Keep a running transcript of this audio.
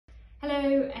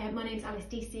Hello, my name's Alice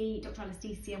Deasy, Dr. Alice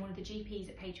Deasy. I'm one of the GPs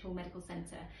at Page Hall Medical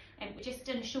Centre. We've just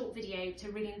done a short video to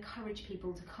really encourage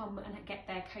people to come and get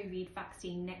their COVID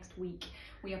vaccine next week.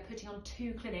 We are putting on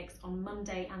 2 clinics on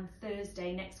Monday and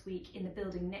Thursday next week in the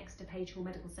building next to Page Hall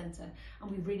Medical Centre, and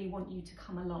we really want you to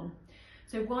come along.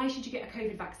 So why should you get a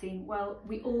COVID vaccine? Well,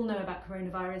 we all know about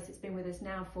coronavirus. It's been with us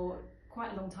now for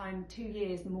quite a long time, 2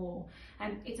 years more.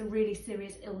 It's a really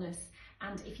serious illness,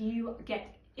 and if you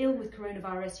get ill with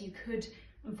coronavirus, you could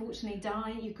unfortunately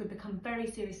die, you could become very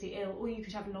seriously ill, or you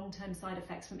could have long-term side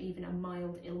effects from even a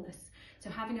mild illness. So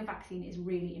having a vaccine is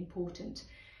really important.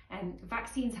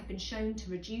 Vaccines have been shown to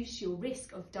reduce your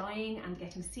risk of dying and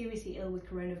getting seriously ill with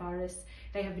coronavirus.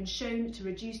 They have been shown to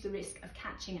reduce the risk of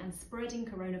catching and spreading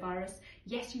coronavirus.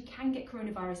 Yes, you can get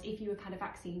coronavirus if you have had a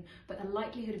vaccine, but the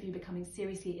likelihood of you becoming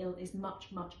seriously ill is much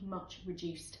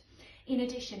reduced. In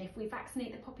addition, if we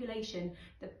vaccinate the population,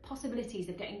 the possibilities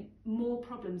of getting more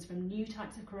problems from new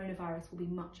types of coronavirus will be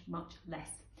much less.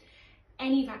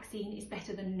 Any vaccine is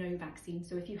better than no vaccine.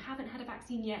 So if you haven't had a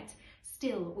vaccine yet,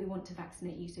 still we want to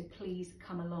vaccinate you, so please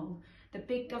come along. The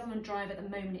big government drive at the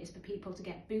moment is for people to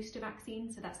get booster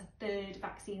vaccines. So that's a 3rd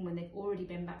vaccine when they've already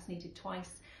been vaccinated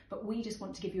twice. But we just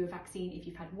want to give you a vaccine if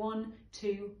you've had 1,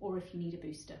 2, or if you need a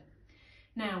booster.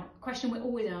 Now, a question we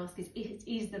always ask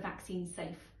is the vaccine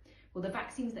safe? Well, the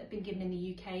vaccines that have been given in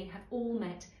the UK have all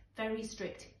met very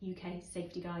strict UK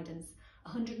safety guidance.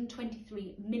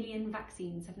 123 million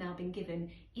vaccines have now been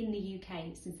given in the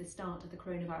UK since the start of the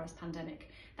coronavirus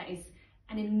pandemic. That is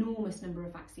an enormous number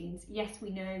of vaccines. Yes, we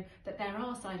know that there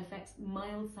are side effects,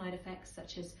 mild side effects,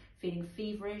 such as feeling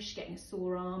feverish, getting a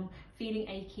sore arm, feeling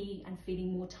achy and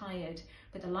feeling more tired.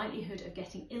 But the likelihood of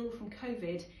getting ill from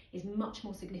COVID is much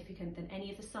more significant than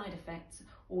any of the side effects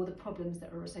or the problems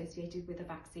that are associated with a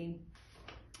vaccine.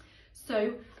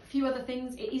 So a few other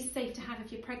things. It is safe to have if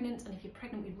you're pregnant, and if you're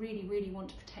pregnant, we really want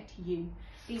to protect you.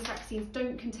 These vaccines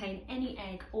don't contain any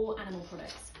egg or animal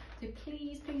products. So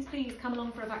please come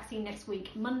along for a vaccine next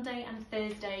week, Monday and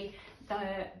Thursday,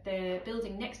 the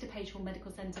building next to Page Hall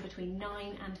Medical Centre between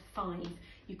 9 and 5.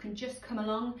 You can just come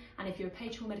along, and if you're a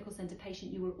Page Hall Medical Centre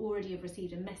patient, you will already have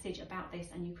received a message about this,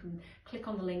 and you can click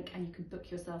on the link and you can book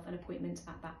yourself an appointment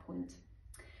at that point.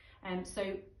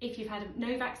 So if you've had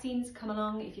no vaccines, come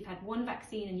along. If you've had 1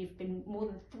 vaccine and you've been more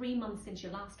than 3 months since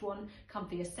your last one, come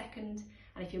for your second.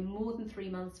 And if you're more than 3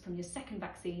 months from your second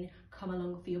vaccine, come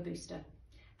along for your booster.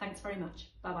 Thanks very much.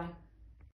 Bye bye.